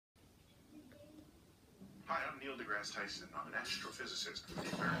Neil deGrasse Tyson. I'm an astrophysicist with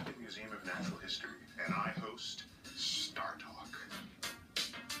the American Museum of Natural History, and I host STARTALK.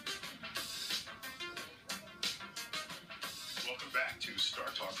 Welcome back to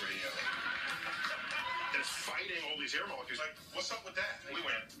STARTALK Radio. And fighting all these air molecules, like, what's up with that? We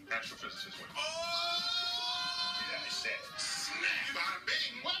win. Astrophysicists win. Oh! Yeah, I said, smack, bada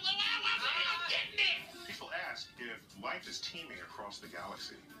bing. Wow, I'm getting it. People ask if life is teeming across the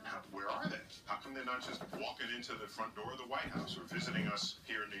galaxy. Where are they? How come they're not just walking into the front door of the White House or visiting us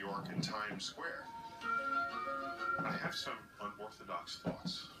here in New York in Times Square? I have some unorthodox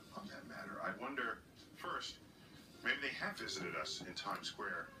thoughts on that matter. I wonder, first, maybe they have visited us in Times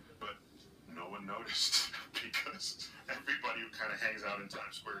Square, but no one noticed because everybody who kind of hangs out in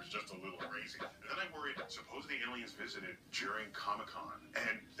Times Square is just a little crazy. And then I worried, suppose the aliens visited during Comic-Con,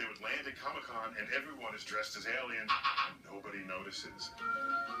 and they would land at Comic-Con and everyone is dressed as aliens and nobody notices.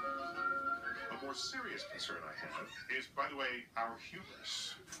 A more serious concern I have is, by the way, our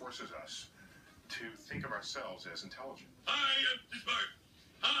hubris forces us to think of ourselves as intelligent. I am smart.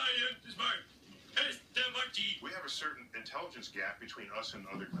 I am smart. We have a certain intelligence gap between us and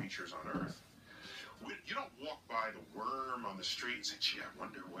other creatures on Earth. You don't walk by the worm on the street and say, gee, I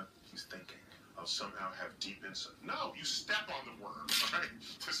wonder what he's thinking. I'll somehow have deep insight. No, you step on the worm, right?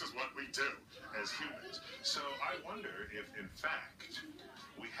 This is what we do as humans. So I wonder if, in fact,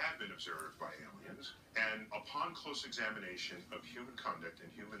 we have been observed by aliens, and upon close examination of human conduct and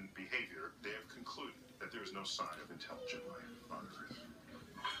human behavior, they have concluded that there is no sign of intelligent life on Earth.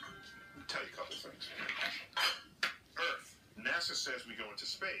 Tell you a couple things. Earth. NASA says we go into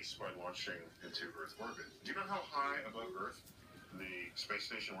space by launching into Earth orbit. Do you know how high above Earth the space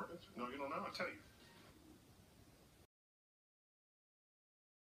station orbits? No, you don't know? I'll tell you.